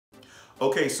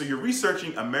Okay, so you're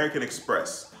researching American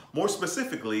Express. More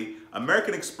specifically,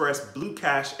 American Express Blue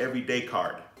Cash Everyday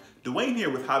Card. Duane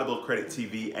here with How to Build Credit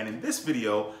TV, and in this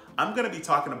video, I'm gonna be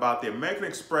talking about the American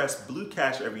Express Blue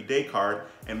Cash Everyday Card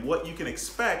and what you can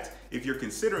expect if you're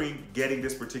considering getting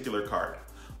this particular card.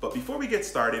 But before we get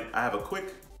started, I have a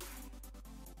quick...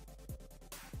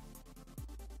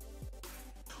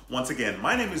 Once again,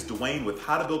 my name is Duane with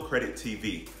How to Build Credit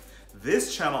TV.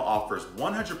 This channel offers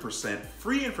 100%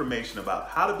 free information about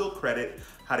how to build credit,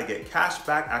 how to get cash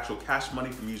back, actual cash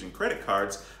money from using credit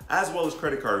cards, as well as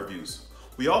credit card reviews.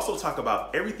 We also talk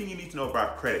about everything you need to know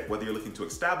about credit, whether you're looking to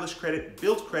establish credit,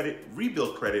 build credit,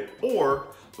 rebuild credit, or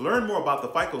learn more about the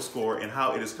Fico Score and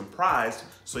how it is comprised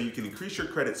so you can increase your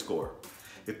credit score.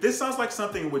 If this sounds like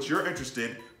something in which you're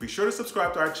interested, be sure to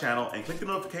subscribe to our channel and click the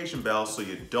notification bell so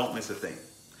you don't miss a thing.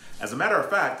 As a matter of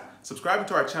fact, subscribing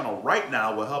to our channel right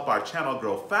now will help our channel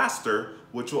grow faster,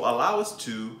 which will allow us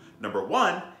to, number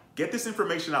one, get this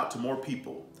information out to more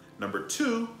people. Number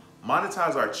two,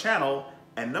 monetize our channel.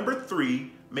 And number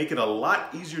three, make it a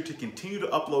lot easier to continue to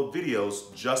upload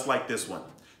videos just like this one.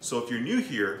 So if you're new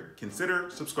here, consider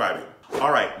subscribing.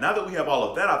 All right, now that we have all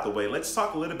of that out the way, let's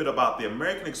talk a little bit about the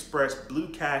American Express Blue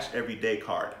Cash Everyday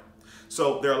Card.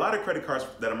 So there are a lot of credit cards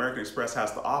that American Express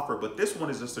has to offer, but this one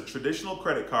is just a traditional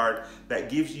credit card that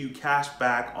gives you cash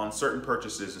back on certain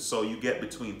purchases. And so you get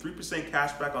between 3%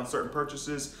 cash back on certain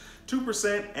purchases,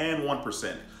 2% and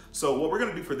 1%. So what we're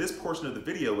gonna do for this portion of the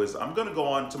video is I'm gonna go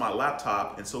on to my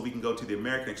laptop, and so we can go to the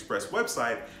American Express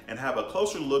website and have a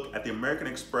closer look at the American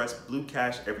Express Blue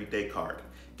Cash Everyday Card.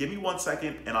 Give me 1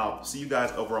 second and I'll see you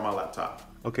guys over on my laptop.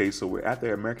 Okay, so we're at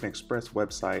the American Express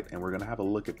website and we're gonna have a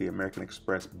look at the American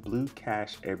Express Blue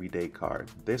Cash Everyday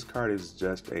Card. This card is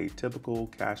just a typical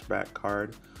cashback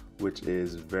card, which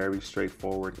is very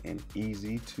straightforward and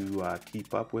easy to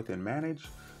keep up with and manage.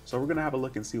 So we're gonna have a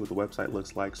look and see what the website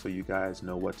looks like so you guys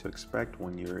know what to expect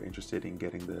when you're interested in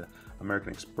getting the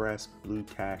American Express Blue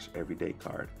Cash Everyday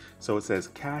Card. So it says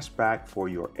cash back for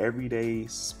your everyday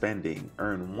spending.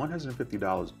 Earn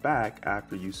 $150 back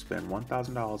after you spend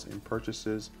 $1,000 in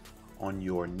purchases on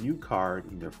your new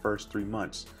card in your first 3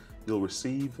 months. You'll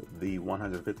receive the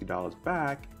 $150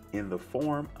 back in the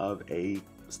form of a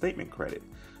statement credit.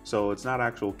 So it's not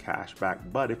actual cash back,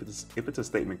 but if it's a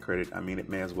statement credit, I mean, it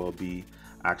may as well be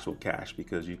actual cash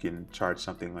because you can charge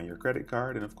something on your credit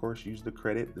card and of course use the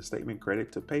statement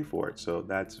credit to pay for it. So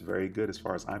that's very good as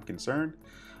far as I'm concerned.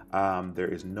 There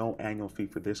is no annual fee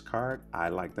for this card. I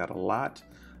like that a lot.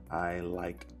 I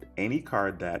like any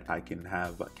card that I can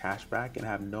have cash back and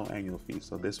have no annual fee.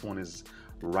 So this one is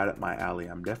right up my alley.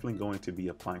 I'm definitely going to be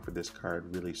applying for this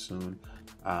card really soon.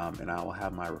 And I will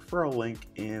have my referral link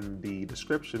in the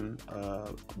description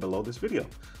below this video.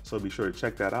 So be sure to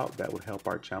check that out. That would help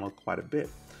our channel quite a bit.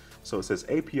 So it says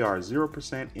APR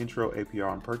 0% intro APR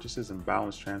on purchases and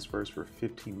balance transfers for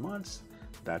 15 months.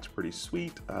 That's pretty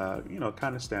sweet. You know,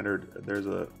 kind of standard. There's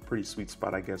a pretty sweet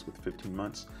spot, I guess, with 15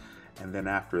 months. And then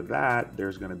after that,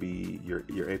 there's going to be your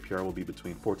APR will be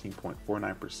between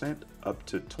 14.49% up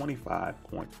to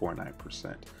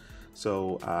 25.49%.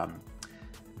 So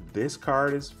this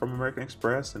card is from American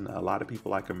Express, and a lot of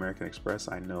people like American Express.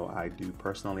 I know I do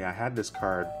personally. I had this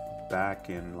card back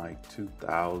in like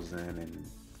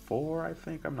 2004, I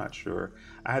think. I'm not sure.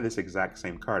 I had this exact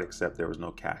same card, except there was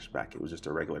no cash back. It was just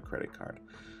a regular credit card.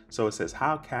 So it says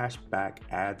how cash back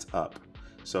adds up.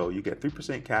 So you get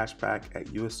 3% cash back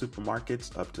at US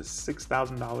supermarkets up to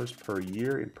 $6,000 per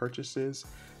year in purchases.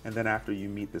 And then after you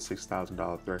meet the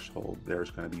 $6,000 threshold, there's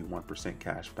going to be 1%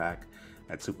 cash back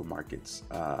at supermarkets.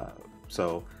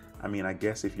 So, I mean, I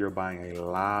guess if you're buying a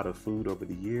lot of food over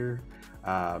the year,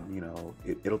 you know,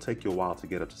 it'll take you a while to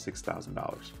get up to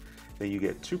 $6,000. Then you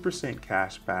get 2%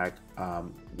 cash back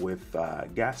with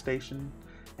gas station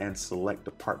and select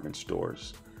department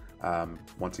stores.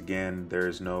 Once again,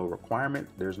 there's no requirement,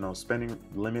 there's no spending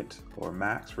limit or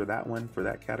max for that one, for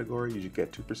that category. You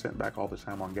get 2% back all the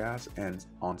time on gas and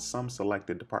on some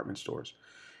selected department stores.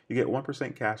 You get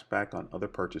 1% cash back on other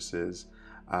purchases.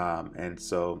 And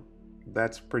so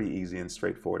that's pretty easy and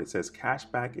straightforward. It says cash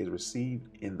back is received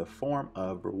in the form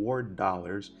of reward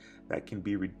dollars that can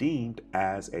be redeemed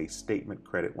as a statement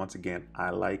credit. Once again, I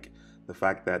like the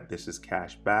fact that this is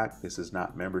cash back. This is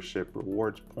not membership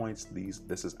rewards points.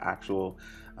 This is actual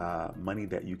money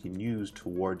that you can use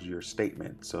towards your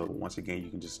statement. So once again, you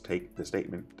can just take the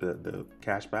statement, the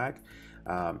cash back,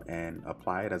 and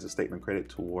apply it as a statement credit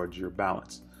towards your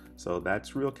balance. So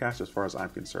that's real cash as far as I'm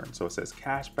concerned. So it says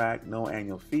cash back, no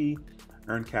annual fee,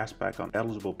 earn cash back on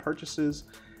eligible purchases,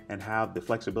 and have the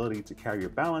flexibility to carry your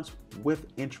balance with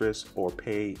interest or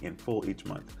pay in full each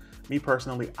month. Me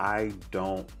personally, I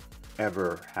don't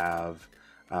ever have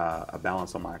a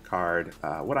balance on my card.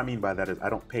 What I mean by that is I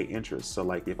don't pay interest. So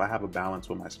like if I have a balance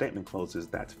when my statement closes,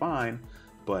 that's fine,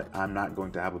 but I'm not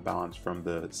going to have a balance from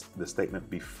the statement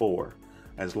before.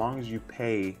 As long as you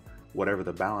pay whatever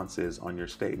the balance is on your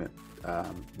statement,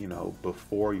 you know,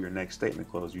 before your next statement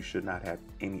close, you should not have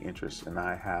any interest. And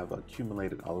I have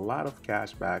accumulated a lot of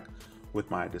cash back with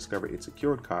my Discover It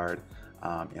Secured card,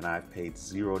 and I've paid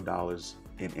 $0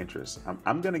 in interest.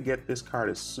 I'm gonna get this card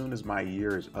as soon as my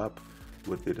year is up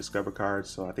with the Discover card,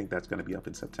 so I think that's gonna be up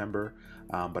in September,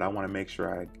 but I wanna make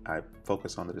sure I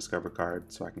focus on the Discover card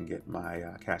so I can get my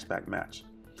cash back match.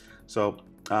 So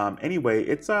anyway,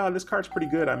 it's this card's pretty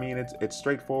good. I mean, it's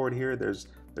straightforward here. There's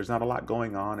not a lot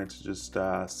going on. It's just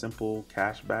a simple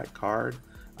cashback card,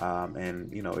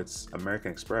 and you know, it's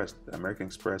American Express. American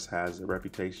Express has a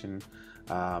reputation,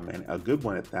 and a good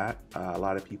one at that. A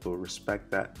lot of people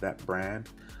respect that brand,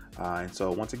 and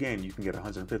so once again, you can get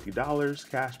 $150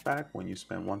 cash back when you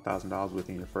spend $1,000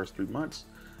 within your first 3 months.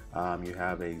 You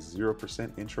have a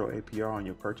 0% intro APR on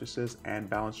your purchases and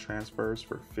balance transfers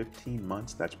for 15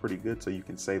 months. That's pretty good, so you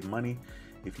can save money.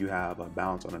 If you have a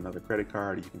balance on another credit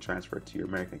card, you can transfer it to your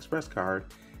American Express card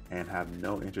and have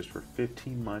no interest for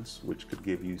 15 months, which could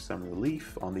give you some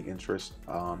relief on the interest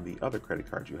on the other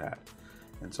credit cards you have.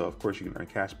 And so, of course, you can earn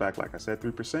cash back, like I said,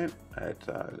 3% at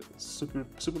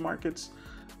supermarkets,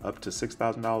 up to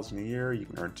 $6,000 in a year. You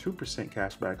can earn 2%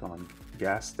 cash back on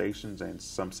gas stations and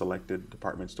some selected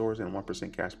department stores, and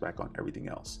 1% cash back on everything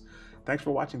else. Thanks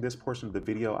for watching this portion of the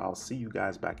video. I'll see you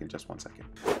guys back in just 1 second.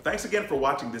 Thanks again for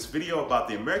watching this video about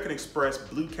the American Express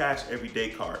Blue Cash Everyday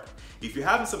Card. If you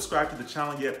haven't subscribed to the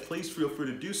channel yet, please feel free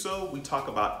to do so. We talk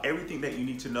about everything that you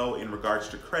need to know in regards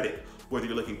to credit, whether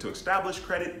you're looking to establish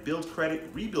credit, build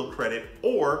credit, rebuild credit,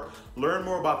 or learn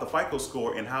more about the Fico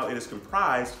Score and how it is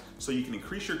comprised so you can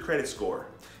increase your credit score.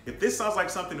 If this sounds like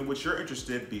something in which you're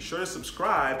interested, be sure to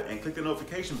subscribe and click the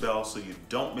notification bell so you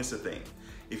don't miss a thing.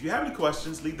 If you have any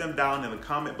questions, leave them down in the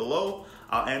comment below.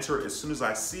 I'll answer it as soon as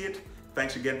I see it.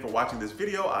 Thanks again for watching this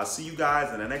video. I'll see you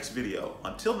guys in the next video.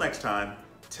 Until next time,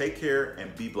 take care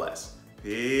and be blessed.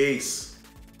 Peace.